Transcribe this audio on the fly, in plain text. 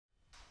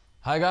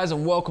Hi guys,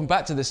 and welcome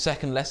back to this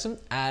second lesson.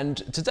 And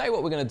today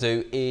what we're going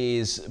to do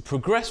is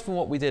progress from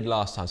what we did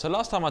last time. So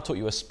last time I taught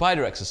you a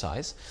spider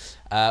exercise,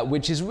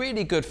 which is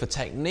really good for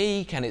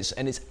technique, and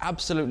it's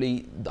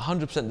absolutely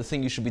 100% the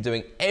thing you should be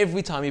doing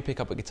every time you pick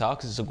up a guitar,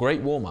 because it's a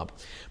great warm-up.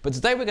 But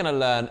today we're going to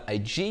learn a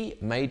G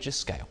major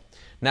scale.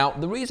 Now,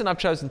 the reason I've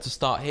chosen to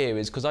start here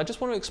is because I just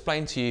want to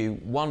explain to you,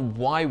 one,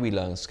 why we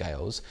learn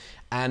scales,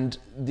 and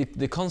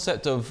the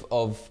concept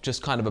of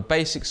just kind of a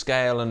basic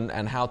scale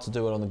and how to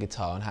do it on the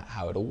guitar and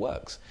how it all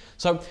works.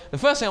 So the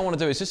first thing I want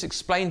to do is just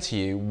explain to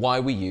you why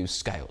we use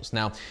scales.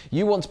 Now,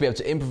 you want to be able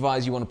to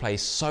improvise, you want to play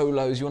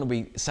solos, you want to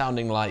be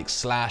sounding like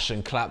Slash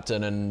and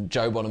Clapton and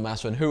Joe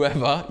Bonamassa and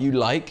whoever you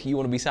like, you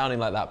want to be sounding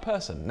like that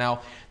person.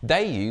 Now,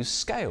 they use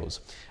scales.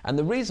 And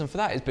the reason for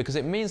that is because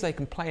it means they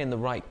can play in the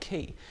right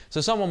key.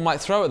 So someone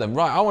might throw at them,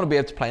 right, I want to be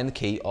able to play in the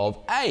key of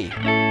A.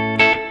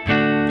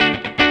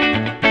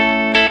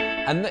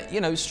 And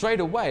you know, straight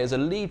away as a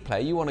lead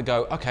player, you want to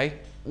go, okay,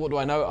 what do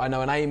I know? I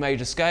know an A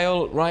major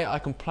scale, right? I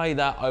can play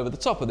that over the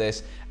top of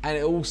this and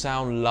it all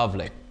sound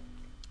lovely.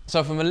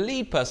 So from a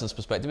lead person's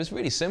perspective, it's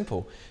really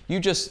simple.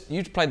 You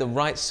play the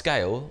right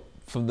scale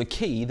from the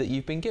key that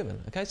you've been given,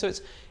 okay? So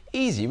it's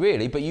easy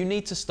really, but you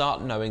need to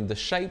start knowing the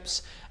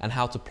shapes and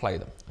how to play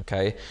them,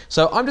 okay?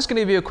 So I'm just going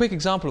to give you a quick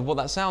example of what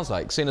that sounds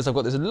like. Seeing as I've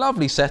got this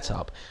lovely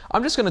setup,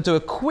 I'm just going to do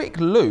a quick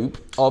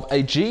loop of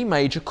a G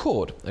major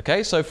chord,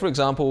 okay? So for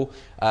example,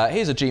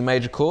 here's a G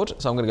major chord,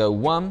 so I'm going to go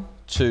 1,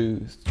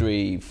 2,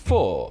 3,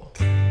 4.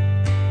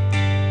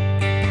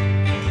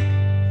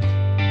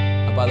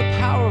 And by the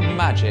power of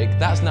magic,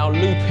 that's now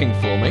looping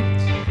for me.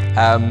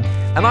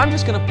 And I'm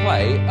just going to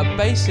play a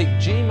basic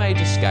G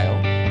major scale,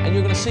 and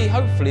you're going to see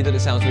hopefully that it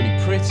sounds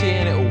really pretty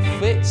and it all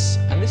fits,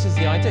 and this is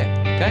the idea,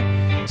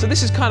 okay? So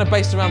this is kind of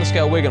based around the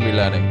scale we're going to be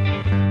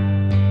learning.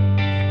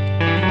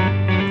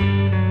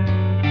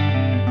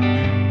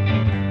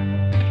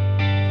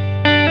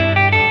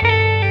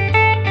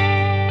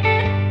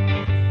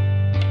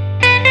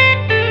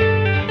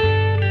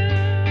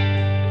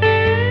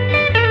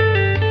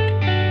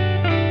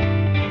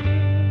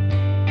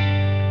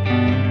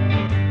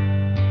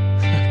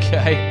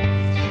 Okay,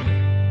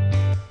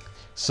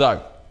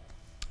 so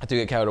I do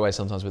get carried away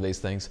sometimes with these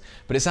things,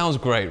 but it sounds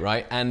great,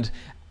 right? And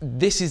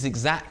this is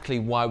exactly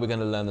why we're going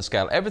to learn the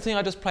scale. Everything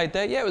I just played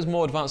there, yeah, it was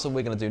more advanced than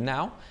we're going to do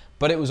now,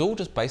 but it was all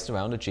just based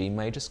around a G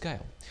major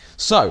scale.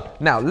 So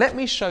now let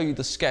me show you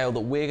the scale that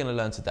we're going to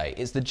learn today.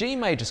 It's the G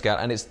major scale,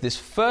 and it's this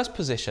first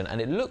position, and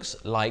it looks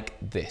like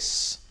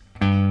this.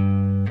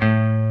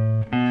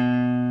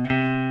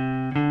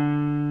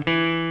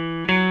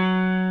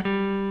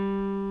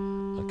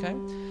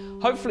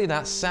 Hopefully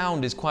that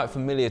sound is quite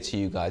familiar to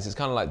you guys. It's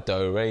kind of like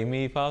do, re,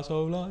 mi, fa,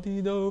 sol, la,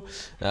 ti, do.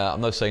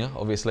 I'm no singer,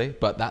 obviously,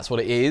 but that's what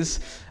it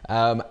is.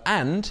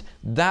 And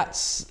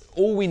that's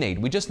all we need.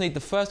 We just need the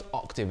first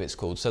octave, it's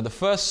called. So the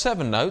first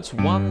 7 notes,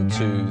 1,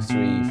 2,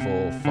 3,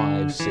 4,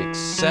 5, 6,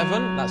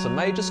 7. That's a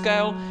major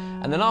scale.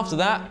 And then after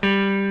that,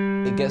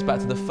 it gets back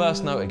to the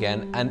first note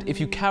again. And if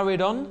you carry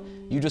it on,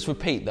 you just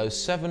repeat those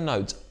 7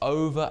 notes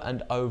over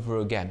and over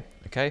again.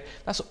 Okay,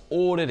 that's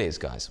all it is,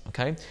 guys,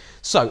 okay?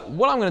 So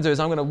what I'm going to do is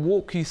I'm going to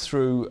walk you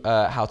through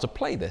how to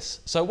play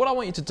this. So what I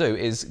want you to do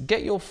is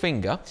get your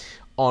finger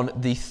on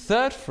the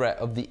 3rd fret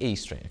of the E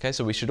string, okay?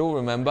 So we should all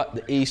remember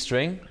the E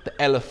string, the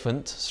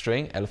elephant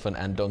string, elephant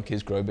and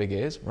donkeys grow big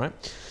ears, right?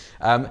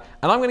 And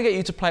I'm going to get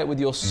you to play it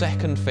with your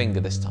 2nd finger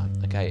this time,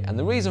 okay? And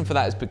the reason for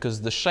that is because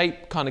the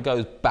shape kind of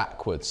goes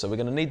backwards, so we're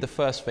going to need the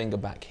 1st finger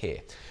back here.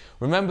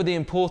 Remember the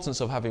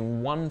importance of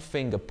having 1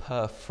 finger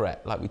per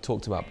fret, like we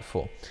talked about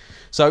before.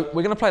 So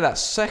we're going to play that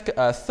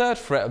 3rd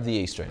fret of the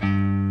E string.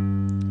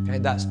 Okay,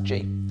 that's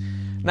G.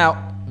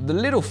 Now, the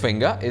little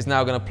finger is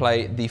now going to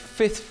play the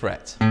 5th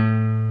fret,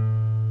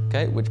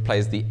 okay, which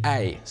plays the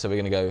A. So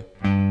we're going to go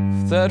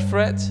 3rd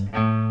fret,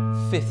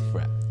 5th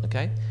fret,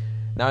 okay?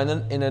 Now,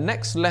 in the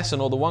next lesson,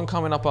 or the one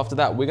coming up after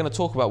that, we're going to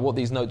talk about what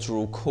these notes are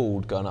all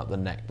called going up the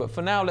neck. But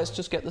for now, let's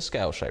just get the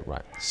scale shape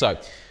right. So,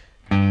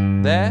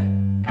 there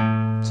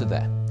to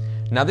there.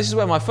 Now this is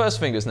where my 1st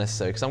finger is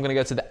necessary, because I'm going to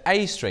go to the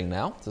A string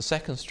now, the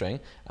 2nd string,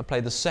 and play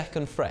the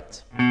 2nd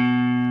fret.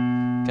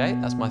 Okay,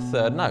 that's my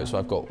 3rd note, so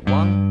I've got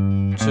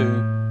 1, 2,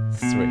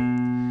 3.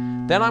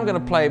 Then I'm going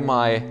to play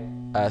my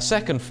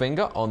 2nd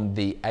finger on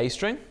the A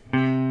string.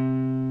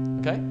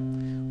 Okay,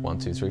 1,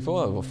 2, 3,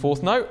 4, I've got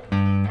 4th note,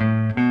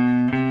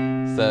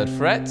 3rd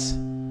fret.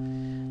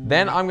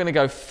 Then I'm going to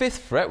go 5th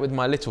fret with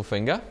my little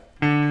finger.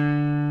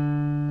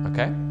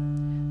 Okay,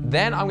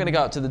 then I'm going to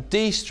go up to the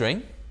D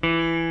string.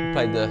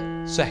 Play the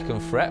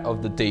 2nd fret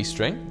of the D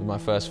string with my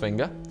 1st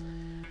finger,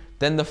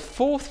 then the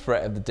 4th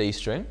fret of the D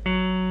string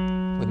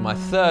with my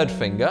 3rd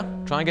finger,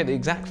 try and get the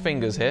exact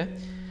fingers here,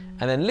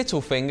 and then little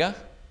finger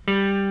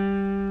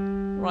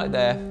right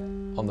there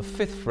on the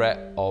 5th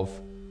fret of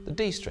the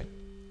D string.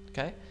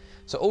 Okay,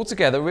 so all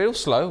together, real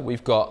slow,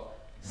 we've got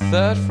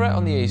 3rd fret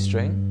on the E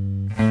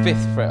string,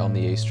 5th fret on the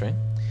E string,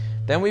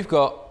 then we've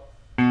got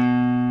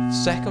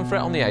 2nd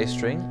fret on the A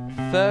string,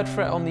 3rd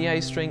fret on the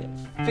A string,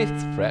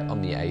 5th fret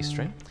on the A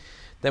string.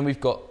 Then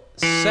we've got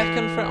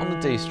 2nd fret on the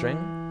D string,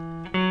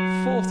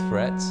 4th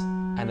fret,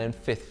 and then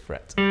 5th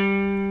fret.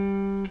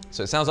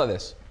 So it sounds like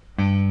this.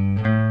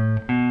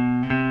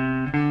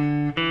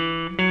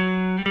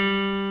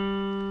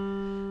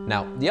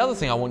 Now, the other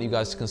thing I want you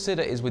guys to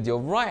consider is with your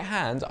right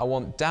hand, I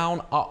want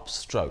down, up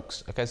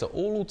strokes. Okay, so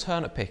all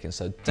alternate picking.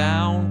 So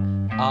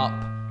down, up,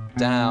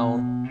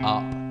 down,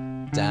 up,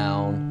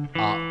 down,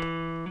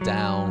 up,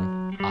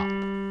 down, up.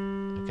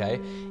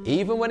 Okay,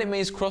 even when it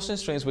means crossing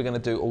strings, we're going to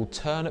do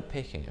alternate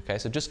picking. Okay,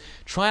 so just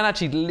try and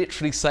actually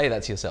literally say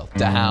that to yourself.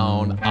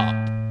 Down, up,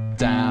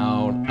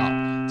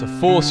 to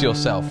force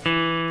yourself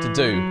to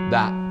do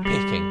that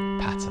picking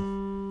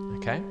pattern.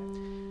 Okay,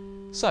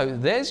 so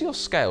there's your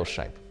scale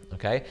shape.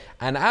 Okay,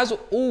 and as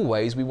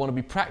always, we want to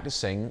be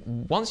practicing,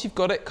 once you've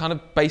got it kind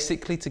of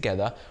basically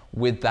together,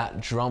 with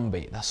that drum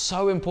beat. That's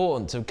so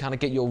important to kind of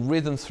get your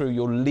rhythm through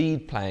your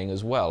lead playing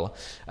as well,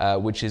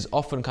 which is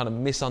often kind of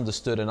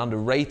misunderstood and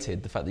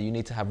underrated, the fact that you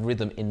need to have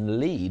rhythm in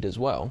lead as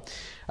well.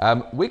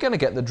 We're going to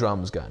get the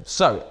drums going.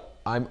 So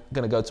I'm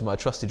going to go to my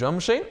trusty drum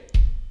machine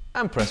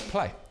and press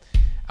play.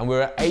 And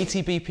we're at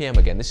 80 BPM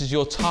again. This is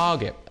your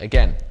target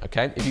again,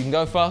 okay? If you can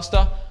go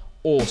faster,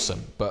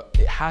 awesome, but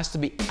it has to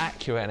be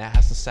accurate and it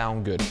has to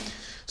sound good.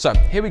 So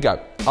here we go.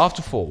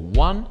 After 4,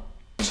 1,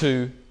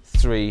 2,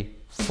 3,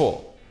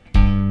 4.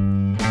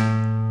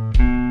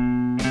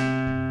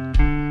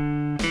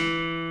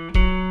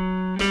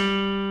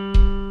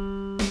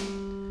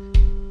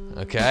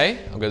 Okay,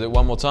 I'm going to do it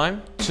one more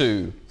time.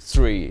 2,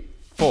 3,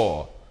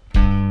 4.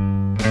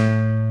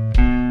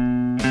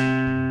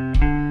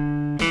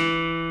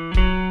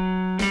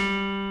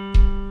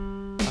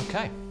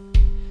 Okay.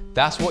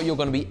 That's what you're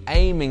going to be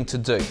aiming to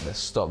do. Let's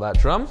stop that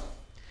drum.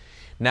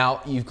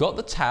 Now, you've got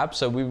the tab,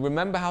 so we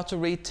remember how to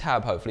read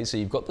tab, hopefully. So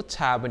you've got the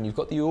tab and you've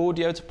got the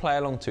audio to play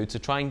along to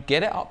try and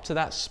get it up to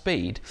that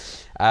speed.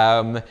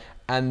 And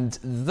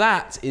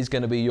that is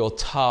going to be your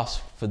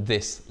task for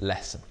this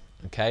lesson.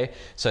 Okay,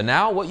 so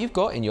now what you've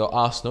got in your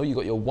arsenal, you've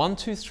got your 1,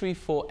 2, 3,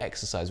 4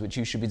 exercise, which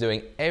you should be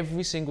doing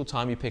every single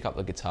time you pick up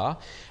the guitar.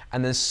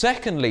 And then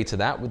secondly to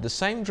that, with the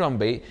same drum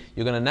beat,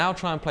 you're going to now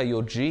try and play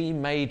your G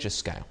major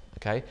scale.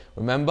 Okay,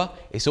 remember,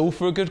 it's all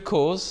for a good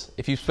cause.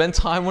 If you spend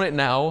time on it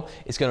now,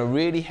 it's going to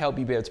really help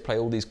you be able to play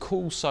all these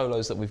cool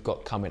solos that we've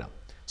got coming up.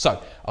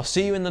 So, I'll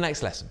see you in the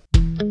next lesson.